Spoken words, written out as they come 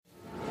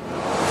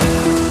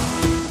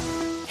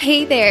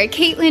Hey there,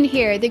 Caitlin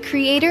here, the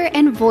creator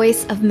and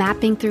voice of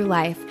Mapping Through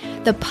Life,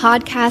 the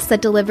podcast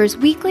that delivers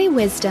weekly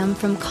wisdom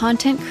from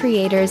content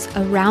creators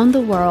around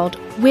the world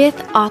with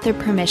author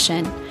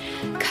permission.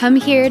 Come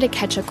here to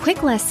catch a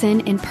quick lesson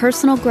in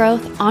personal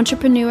growth,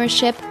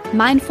 entrepreneurship,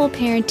 mindful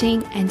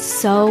parenting, and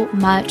so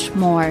much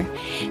more.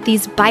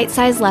 These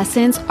bite-sized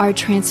lessons are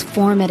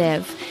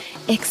transformative.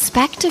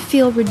 Expect to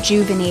feel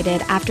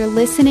rejuvenated after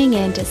listening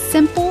in to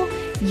simple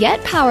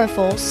yet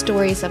powerful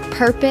stories of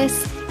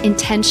purpose,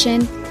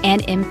 intention,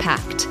 and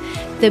impact.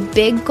 The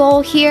big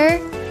goal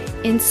here: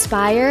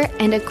 inspire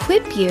and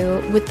equip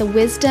you with the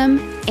wisdom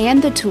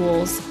and the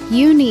tools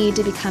you need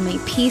to become a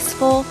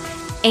peaceful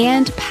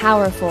and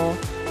powerful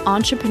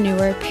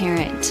entrepreneur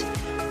parent.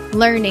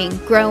 Learning,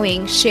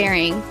 growing,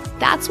 sharing,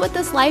 that's what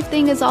this life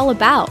thing is all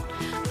about.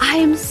 I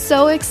am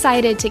so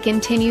excited to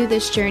continue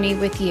this journey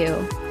with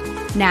you.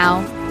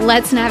 Now,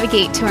 let's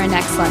navigate to our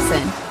next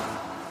lesson.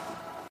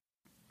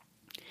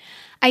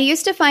 I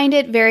used to find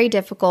it very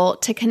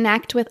difficult to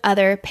connect with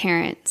other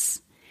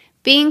parents.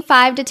 Being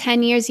 5 to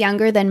 10 years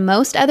younger than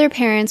most other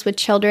parents with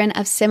children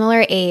of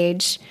similar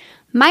age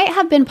might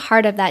have been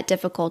part of that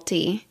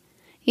difficulty.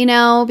 You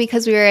know,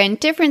 because we were in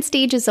different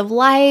stages of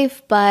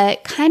life,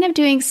 but kind of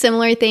doing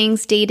similar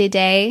things day to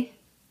day.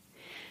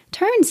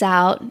 Turns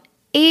out,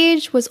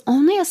 age was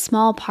only a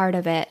small part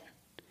of it.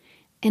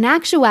 In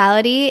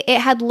actuality, it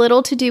had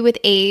little to do with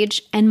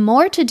age and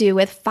more to do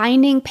with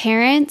finding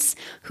parents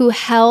who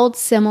held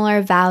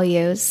similar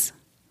values.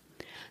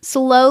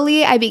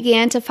 Slowly, I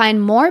began to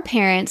find more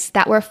parents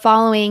that were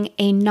following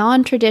a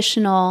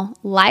non-traditional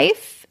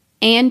life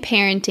and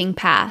parenting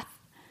path.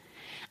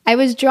 I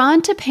was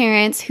drawn to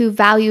parents who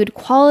valued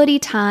quality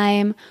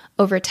time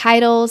over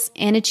titles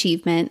and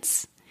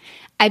achievements.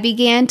 I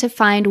began to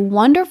find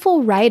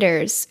wonderful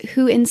writers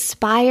who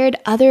inspired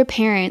other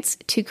parents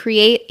to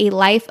create a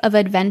life of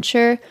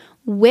adventure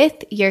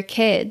with your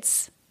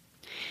kids.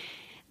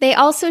 They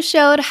also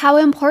showed how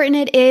important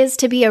it is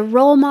to be a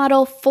role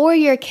model for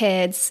your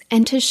kids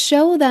and to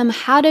show them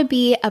how to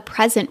be a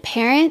present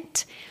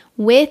parent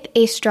with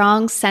a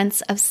strong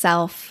sense of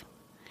self.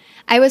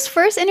 I was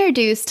first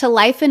introduced to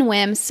Life and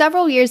Whim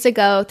several years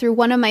ago through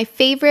one of my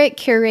favorite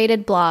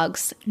curated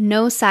blogs,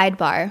 No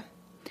Sidebar.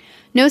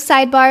 No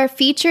Sidebar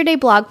featured a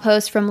blog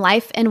post from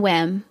Life and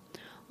Whim.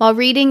 While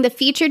reading the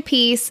featured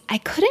piece, I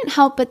couldn't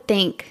help but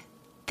think,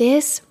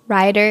 this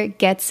writer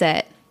gets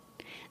it.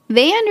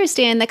 They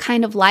understand the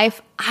kind of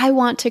life I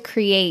want to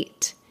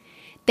create.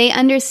 They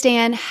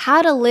understand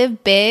how to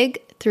live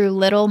big through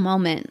little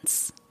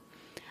moments.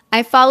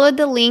 I followed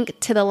the link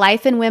to the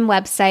Life and Whim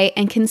website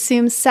and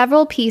consumed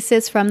several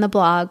pieces from the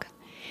blog.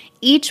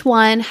 Each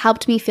one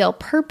helped me feel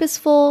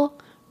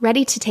purposeful,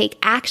 ready to take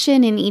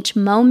action in each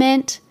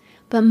moment.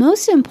 But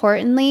most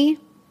importantly,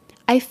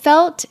 I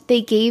felt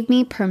they gave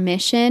me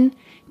permission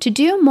to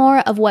do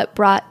more of what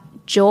brought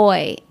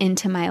joy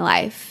into my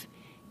life,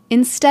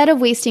 instead of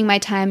wasting my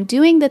time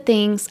doing the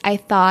things I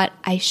thought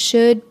I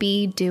should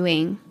be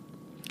doing.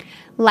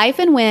 Life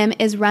and Whim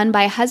is run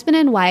by husband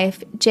and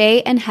wife,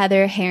 Jay and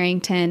Heather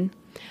Harrington.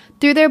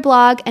 Through their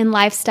blog and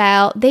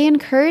lifestyle, they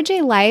encourage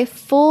a life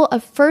full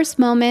of first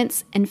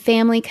moments and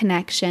family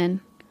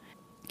connection.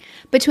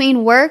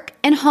 Between work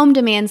and home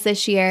demands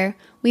this year,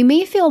 we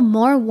may feel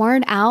more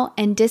worn out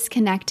and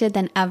disconnected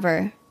than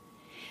ever.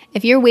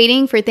 If you're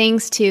waiting for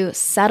things to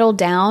settle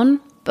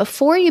down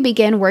before you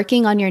begin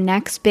working on your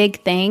next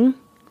big thing,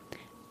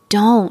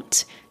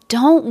 don't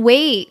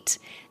wait.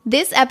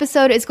 This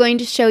episode is going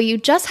to show you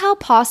just how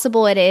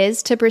possible it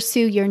is to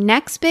pursue your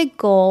next big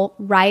goal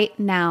right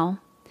now.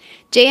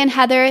 Jay and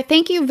Heather,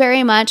 thank you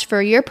very much for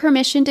your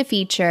permission to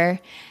feature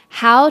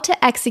how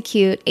to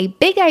execute a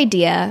big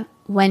idea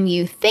when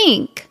you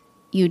think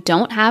you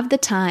don't have the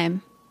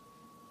time.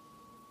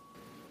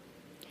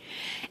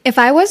 If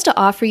I was to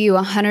offer you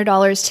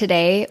 $100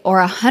 today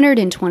or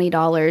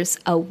 $120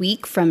 a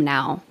week from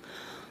now,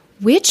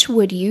 which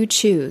would you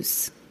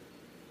choose?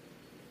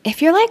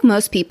 If you're like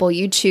most people,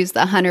 you'd choose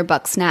the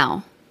 $100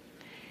 now.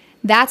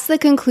 That's the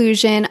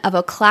conclusion of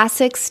a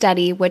classic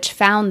study which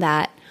found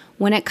that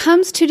when it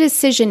comes to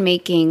decision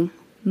making,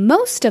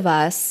 most of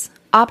us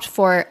opt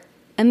for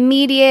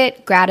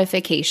immediate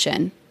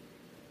gratification.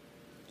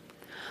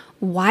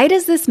 Why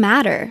does this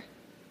matter?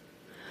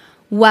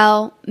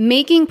 Well,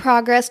 making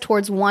progress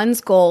towards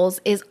one's goals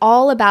is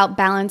all about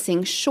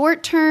balancing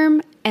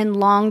short-term and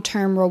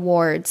long-term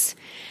rewards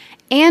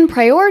and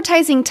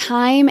prioritizing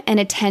time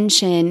and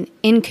attention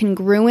in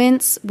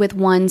congruence with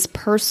one's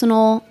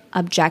personal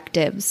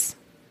objectives.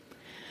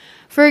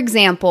 For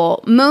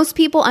example, most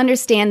people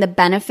understand the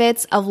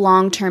benefits of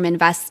long-term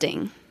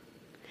investing.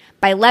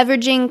 By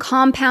leveraging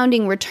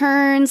compounding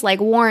returns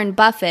like Warren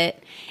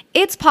Buffett,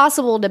 it's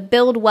possible to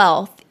build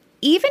wealth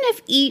even if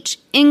each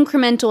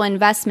incremental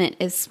investment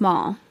is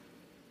small.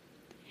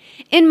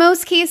 In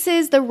most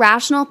cases, the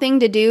rational thing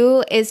to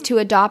do is to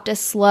adopt a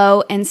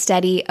slow and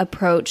steady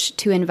approach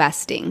to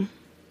investing.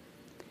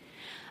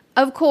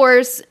 Of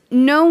course,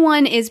 no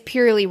one is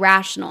purely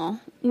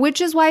rational,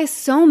 which is why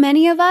so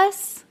many of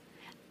us,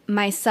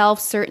 myself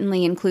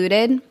certainly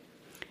included,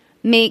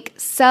 make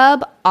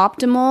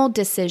suboptimal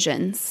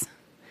decisions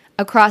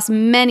across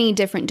many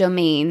different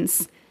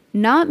domains,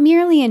 not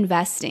merely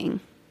investing.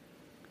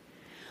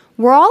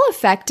 We're all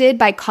affected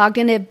by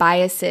cognitive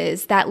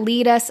biases that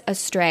lead us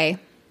astray.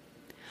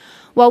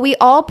 While we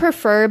all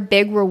prefer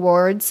big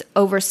rewards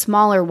over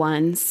smaller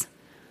ones,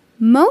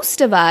 most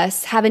of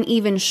us have an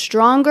even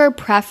stronger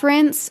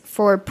preference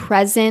for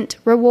present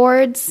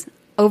rewards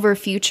over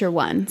future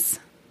ones.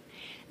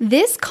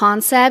 This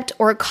concept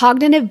or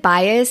cognitive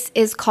bias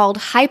is called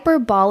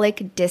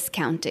hyperbolic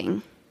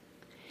discounting.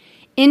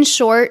 In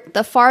short,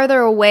 the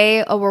farther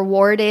away a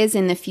reward is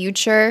in the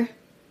future,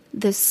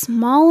 the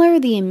smaller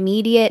the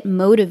immediate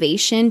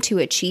motivation to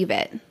achieve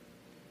it.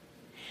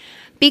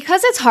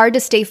 Because it's hard to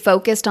stay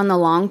focused on the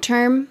long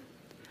term,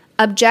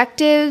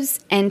 objectives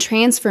and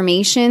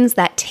transformations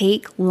that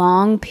take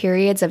long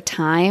periods of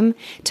time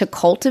to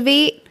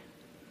cultivate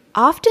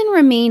often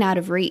remain out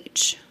of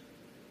reach.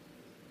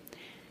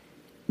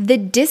 The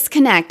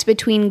disconnect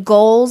between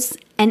goals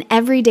and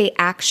everyday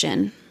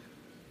action.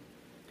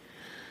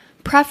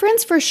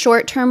 Preference for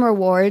short-term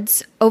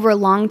rewards over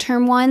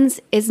long-term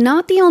ones is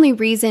not the only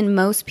reason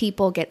most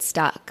people get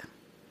stuck.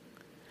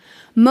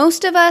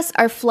 Most of us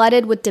are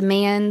flooded with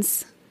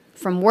demands,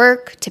 from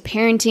work to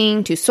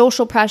parenting to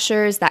social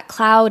pressures that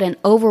cloud and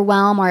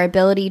overwhelm our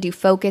ability to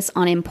focus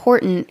on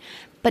important,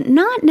 but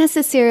not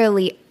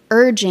necessarily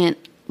urgent,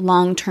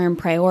 long-term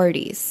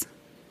priorities.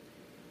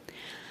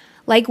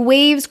 Like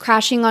waves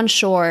crashing on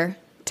shore,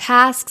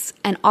 tasks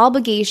and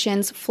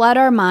obligations flood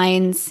our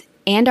minds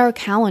and our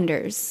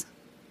calendars.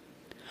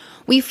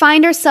 We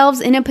find ourselves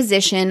in a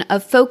position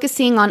of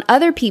focusing on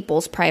other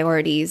people's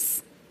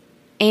priorities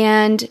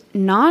and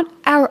not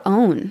our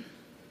own.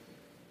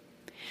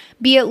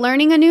 Be it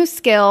learning a new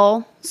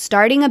skill,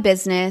 starting a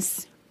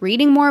business,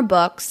 reading more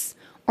books,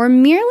 or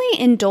merely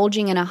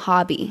indulging in a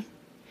hobby,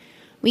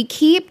 we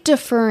keep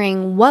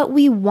deferring what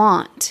we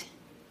want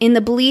in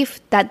the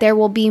belief that there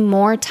will be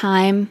more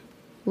time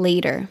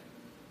later.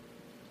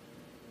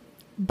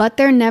 But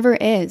there never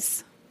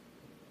is.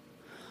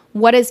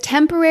 What is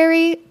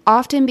temporary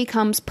often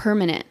becomes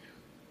permanent.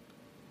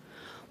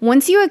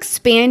 Once you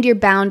expand your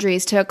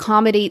boundaries to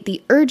accommodate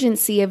the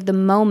urgency of the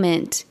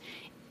moment,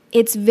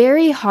 it's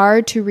very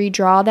hard to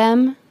redraw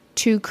them,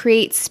 to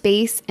create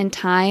space and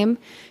time,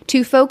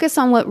 to focus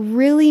on what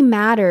really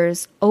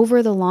matters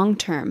over the long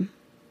term.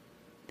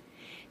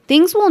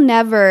 Things will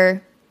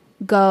never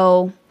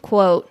go,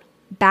 quote,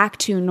 back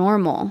to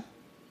normal.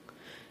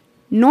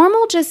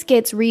 Normal just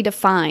gets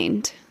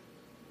redefined.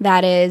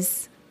 That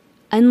is,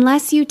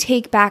 unless you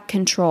take back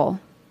control.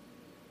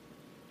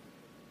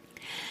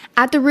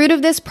 At the root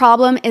of this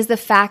problem is the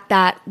fact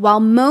that while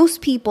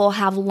most people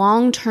have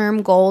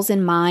long-term goals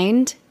in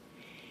mind,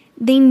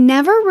 they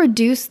never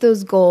reduce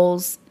those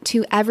goals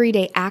to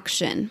everyday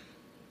action.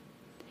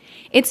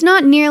 It's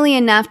not nearly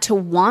enough to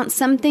want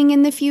something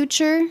in the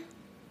future.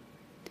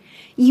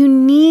 You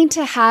need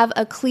to have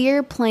a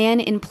clear plan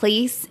in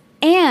place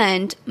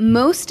and,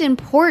 most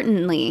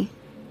importantly,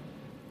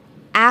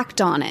 act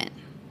on it.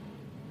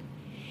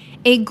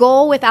 A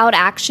goal without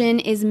action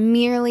is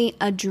merely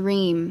a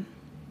dream.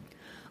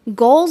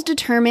 Goals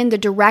determine the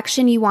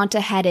direction you want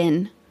to head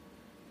in,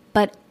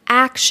 but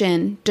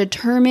action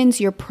determines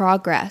your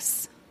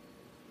progress.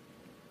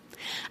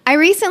 I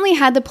recently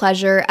had the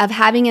pleasure of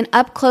having an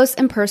up-close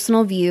and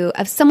personal view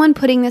of someone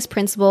putting this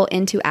principle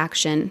into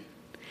action.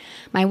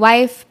 My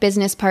wife,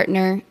 business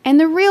partner, and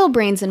the real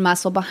brains and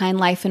muscle behind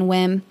Life and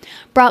Whim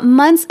brought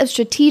months of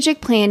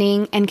strategic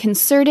planning and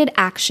concerted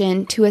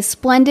action to a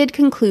splendid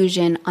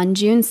conclusion on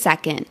June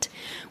 2nd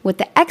with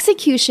the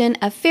execution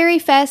of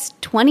FairyFest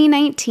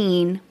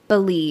 2019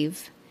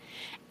 Believe,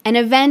 an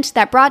event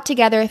that brought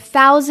together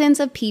thousands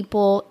of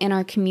people in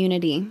our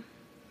community.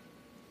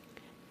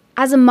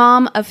 As a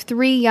mom of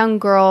 3 young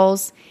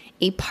girls,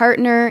 a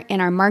partner in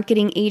our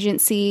marketing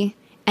agency,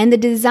 and the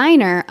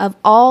designer of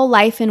all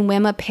Life and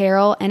Whim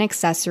apparel and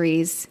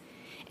accessories,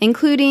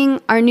 including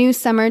our new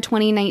summer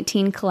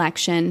 2019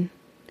 collection,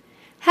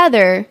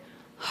 Heather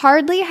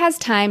hardly has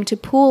time to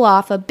pull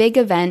off a big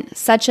event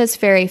such as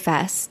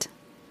FairyFest.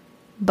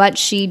 But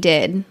she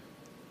did.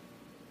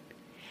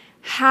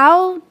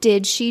 How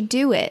did she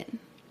do it?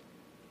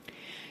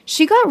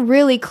 She got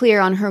really clear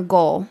on her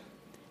goal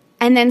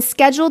and then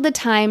scheduled the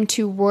time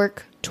to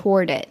work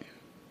toward it.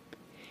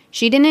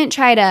 She didn't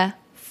try to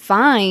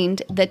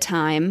find the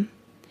time.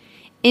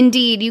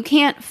 Indeed, you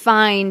can't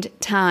find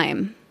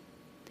time.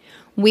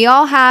 We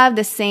all have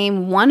the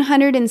same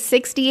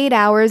 168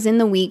 hours in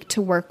the week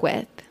to work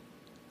with.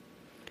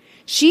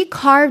 She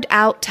carved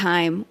out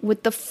time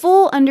with the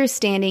full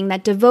understanding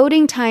that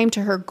devoting time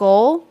to her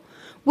goal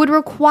would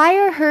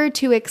require her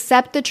to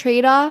accept the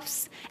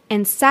trade-offs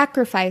and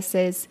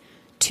sacrifices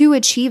to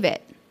achieve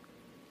it.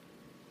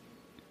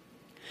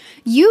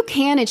 You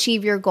can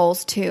achieve your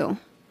goals too,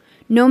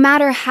 no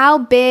matter how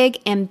big,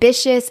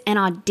 ambitious, and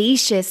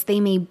audacious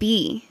they may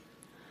be.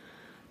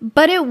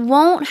 But it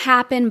won't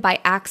happen by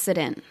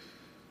accident.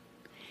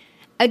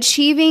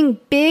 Achieving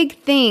big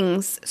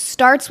things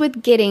starts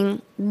with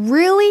getting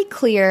really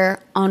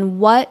clear on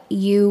what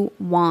you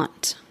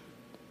want.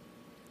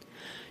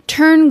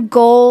 Turn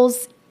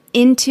goals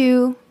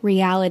into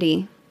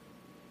reality.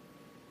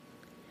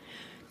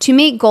 To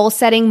make goal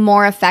setting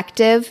more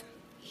effective,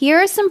 here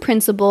are some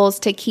principles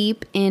to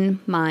keep in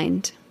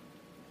mind.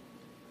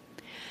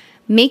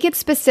 Make it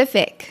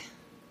specific.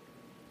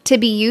 To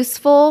be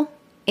useful,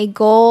 a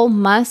goal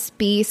must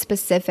be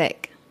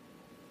specific.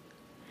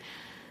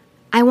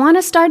 I want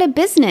to start a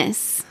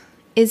business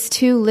is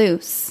too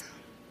loose.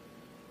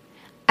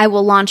 I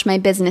will launch my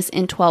business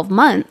in 12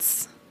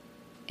 months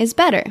is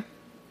better.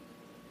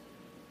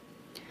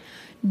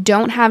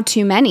 Don't have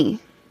too many.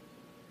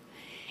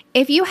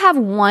 If you have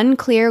one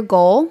clear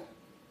goal,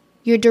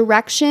 your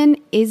direction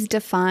is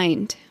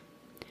defined.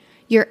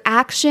 Your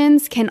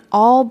actions can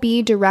all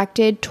be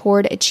directed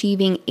toward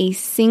achieving a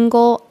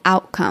single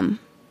outcome.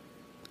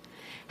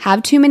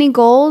 Have too many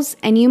goals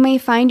and you may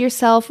find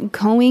yourself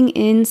going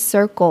in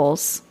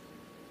circles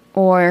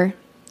or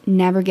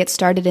never get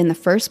started in the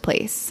first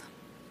place.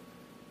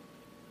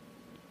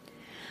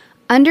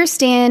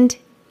 Understand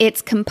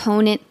its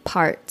component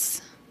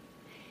parts.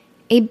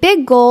 A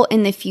big goal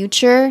in the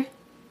future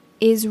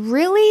is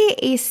really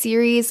a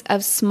series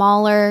of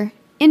smaller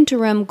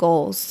interim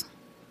goals.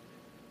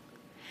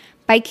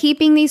 By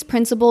keeping these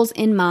principles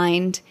in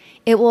mind,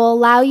 it will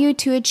allow you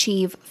to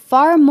achieve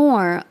far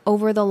more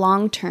over the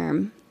long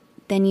term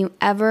than you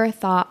ever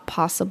thought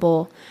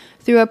possible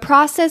through a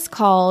process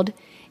called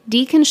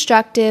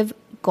deconstructive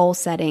goal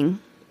setting.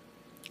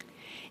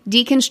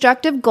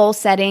 Deconstructive goal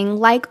setting,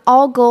 like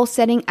all goal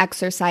setting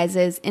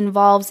exercises,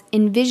 involves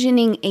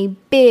envisioning a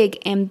big,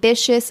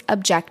 ambitious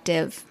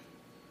objective.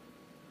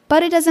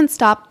 But it doesn't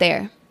stop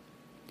there.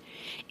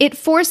 It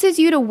forces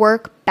you to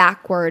work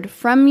backward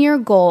from your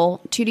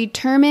goal to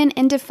determine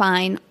and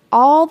define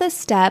all the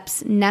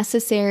steps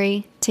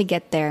necessary to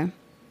get there.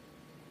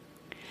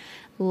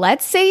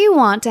 Let's say you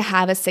want to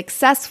have a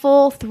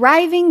successful,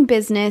 thriving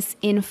business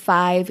in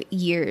 5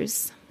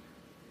 years.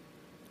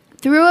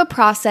 Through a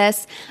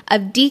process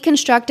of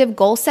deconstructive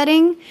goal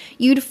setting,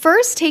 you'd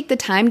first take the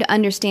time to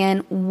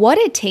understand what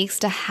it takes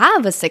to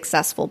have a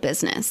successful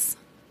business.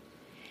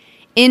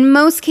 In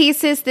most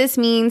cases, this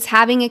means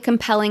having a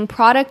compelling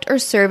product or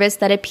service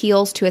that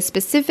appeals to a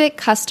specific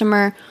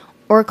customer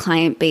or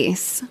client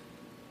base.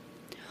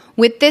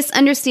 With this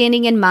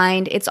understanding in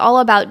mind, it's all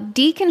about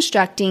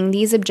deconstructing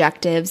these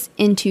objectives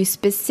into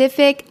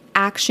specific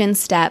action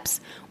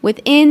steps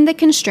within the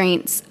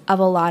constraints of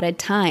allotted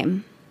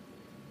time.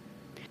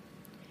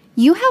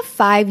 You have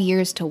 5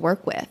 years to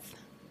work with.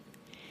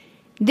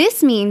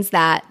 This means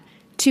that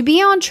to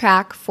be on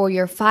track for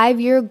your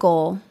 5-year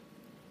goal,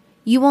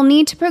 you will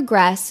need to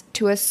progress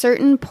to a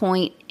certain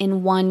point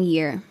in 1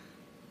 year.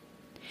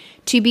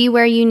 To be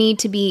where you need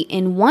to be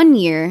in 1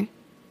 year,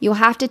 you'll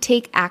have to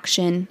take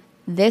action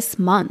this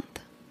month.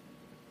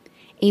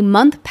 A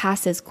month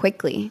passes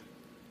quickly,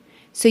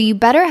 so you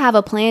better have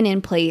a plan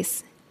in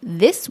place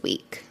this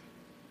week.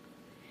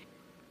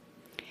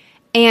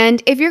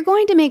 And if you're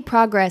going to make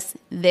progress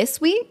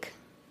this week,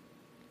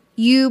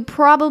 you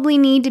probably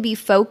need to be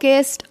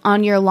focused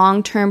on your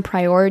long-term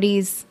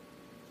priorities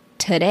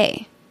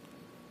today.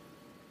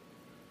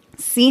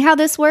 See how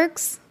this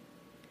works?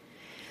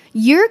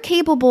 You're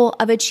capable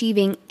of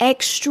achieving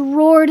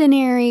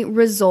extraordinary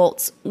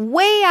results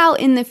way out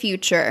in the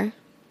future,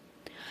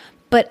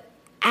 but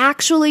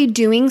actually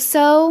doing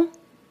so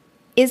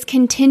is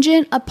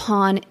contingent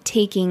upon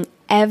taking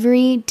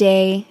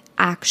everyday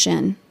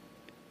action.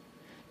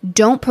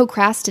 Don't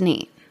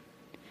procrastinate.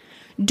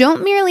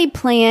 Don't merely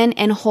plan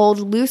and hold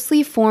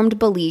loosely formed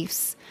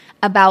beliefs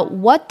about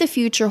what the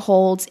future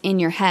holds in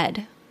your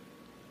head.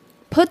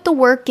 Put the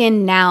work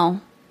in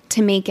now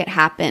to make it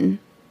happen.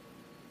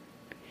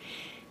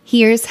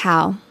 Here's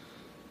how.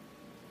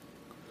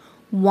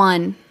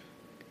 1.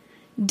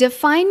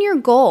 Define your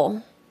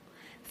goal.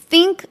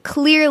 Think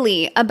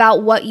clearly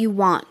about what you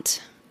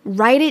want.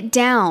 Write it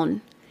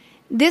down.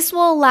 This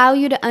will allow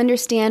you to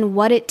understand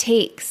what it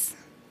takes.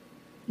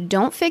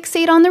 Don't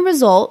fixate on the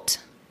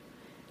result,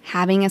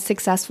 having a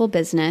successful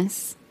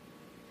business.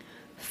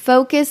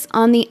 Focus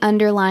on the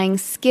underlying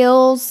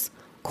skills,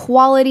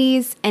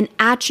 qualities, and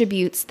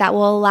attributes that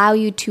will allow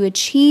you to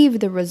achieve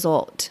the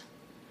result.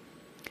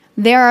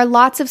 There are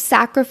lots of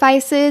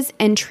sacrifices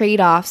and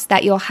trade-offs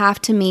that you'll have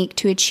to make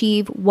to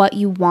achieve what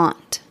you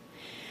want.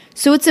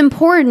 So it's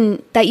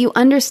important that you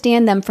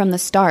understand them from the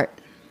start.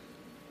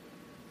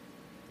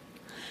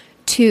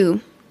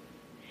 2.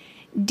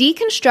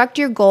 Deconstruct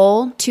your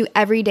goal to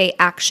everyday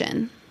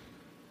action.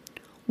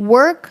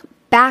 Work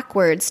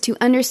backwards to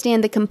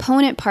understand the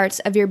component parts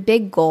of your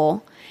big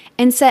goal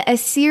and set a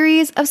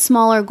series of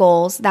smaller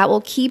goals that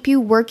will keep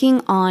you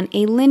working on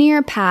a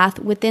linear path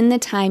within the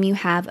time you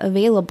have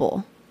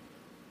available.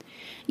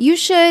 You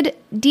should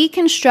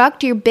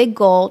deconstruct your big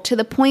goal to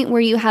the point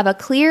where you have a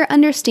clear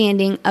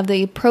understanding of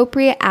the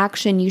appropriate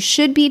action you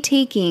should be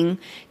taking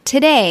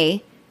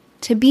today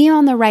to be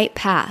on the right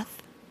path.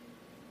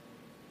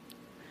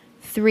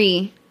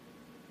 3.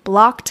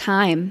 Block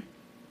time.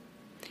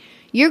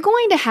 You're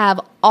going to have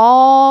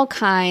all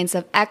kinds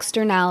of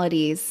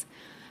externalities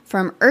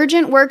From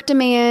urgent work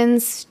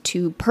demands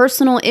to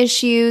personal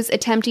issues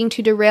attempting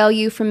to derail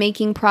you from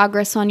making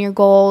progress on your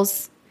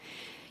goals.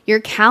 Your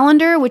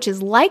calendar, which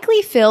is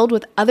likely filled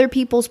with other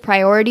people's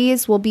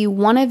priorities, will be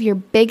one of your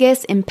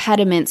biggest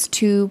impediments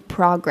to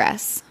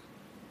progress.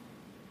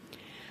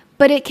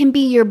 But it can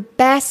be your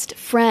best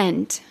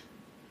friend.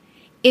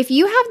 If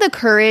you have the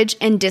courage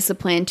and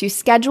discipline to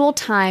schedule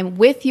time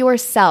with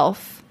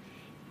yourself,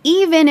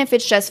 even if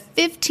it's just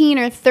 15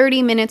 or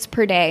 30 minutes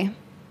per day,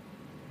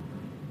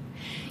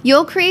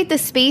 you'll create the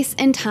space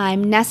and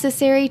time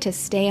necessary to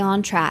stay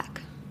on track.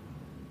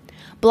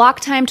 Block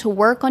time to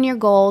work on your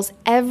goals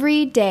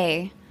every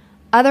day.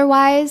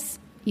 Otherwise,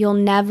 you'll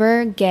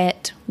never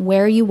get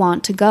where you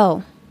want to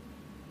go.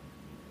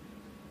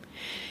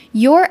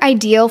 Your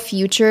ideal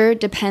future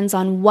depends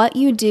on what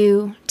you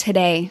do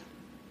today.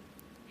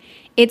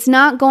 It's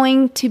not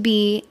going to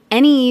be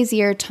any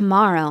easier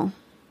tomorrow,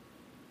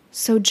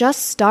 so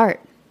just start.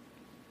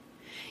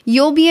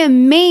 You'll be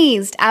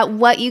amazed at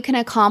what you can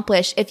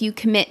accomplish if you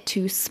commit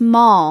to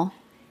small,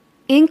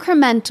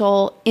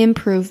 incremental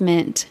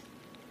improvement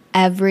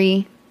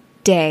every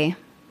day.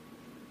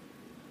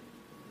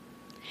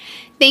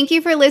 Thank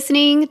you for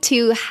listening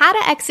to How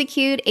to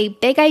Execute a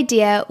Big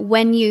Idea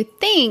When You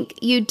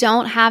Think You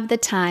Don't Have the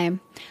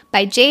Time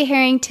by Jay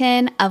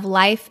Harrington of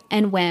Life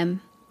and Whim.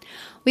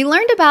 We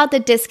learned about the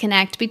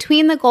disconnect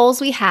between the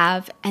goals we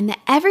have and the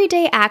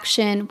everyday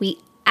action we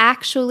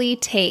actually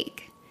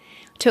take.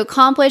 To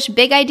accomplish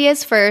big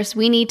ideas first,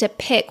 we need to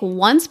pick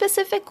one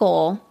specific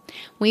goal.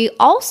 We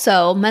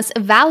also must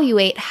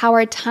evaluate how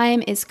our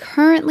time is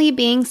currently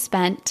being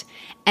spent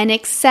and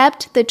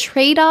accept the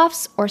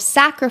trade-offs or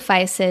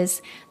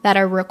sacrifices that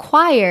are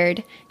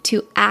required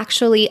to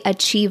actually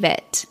achieve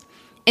it.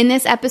 In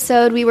this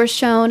episode, we were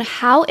shown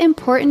how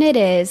important it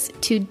is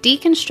to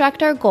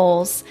deconstruct our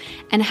goals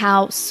and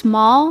how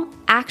small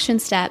action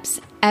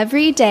steps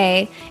every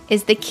day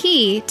is the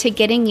key to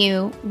getting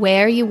you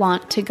where you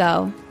want to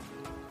go.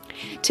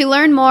 To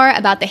learn more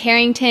about the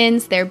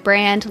Harringtons, their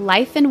brand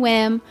Life and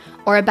Whim,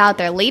 or about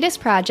their latest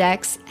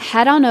projects,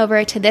 head on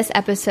over to this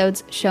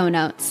episode's show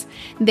notes.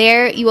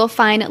 There you will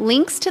find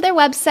links to their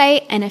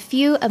website and a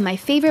few of my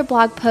favorite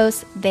blog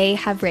posts they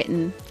have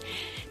written.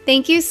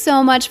 Thank you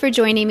so much for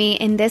joining me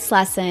in this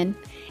lesson.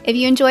 If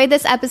you enjoyed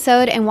this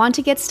episode and want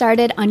to get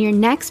started on your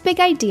next big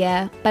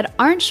idea but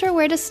aren't sure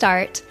where to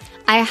start,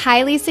 I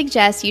highly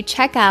suggest you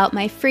check out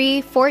my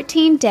free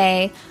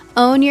 14-day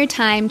Own Your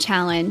Time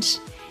challenge.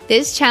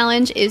 This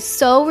challenge is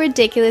so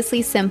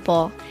ridiculously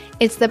simple.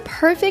 It's the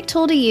perfect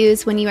tool to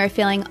use when you are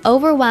feeling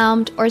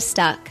overwhelmed or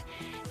stuck.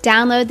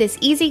 Download this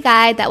easy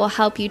guide that will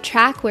help you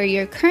track where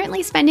you're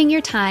currently spending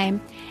your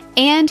time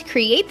and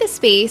create the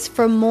space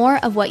for more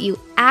of what you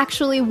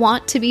actually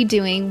want to be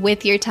doing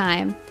with your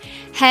time.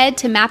 Head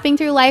to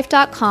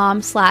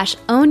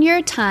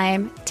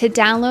mappingthroughlife.com/ownyourtime to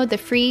download the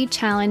free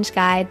challenge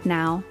guide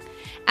now.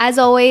 As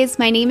always,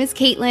 my name is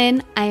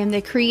Caitlin. I am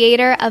the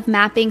creator of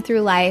Mapping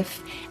Through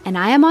Life, and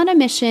I am on a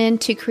mission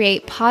to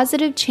create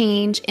positive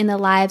change in the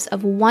lives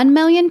of 1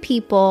 million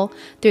people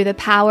through the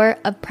power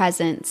of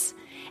presence.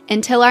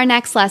 Until our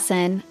next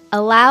lesson,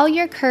 allow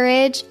your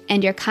courage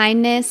and your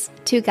kindness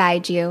to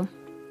guide you.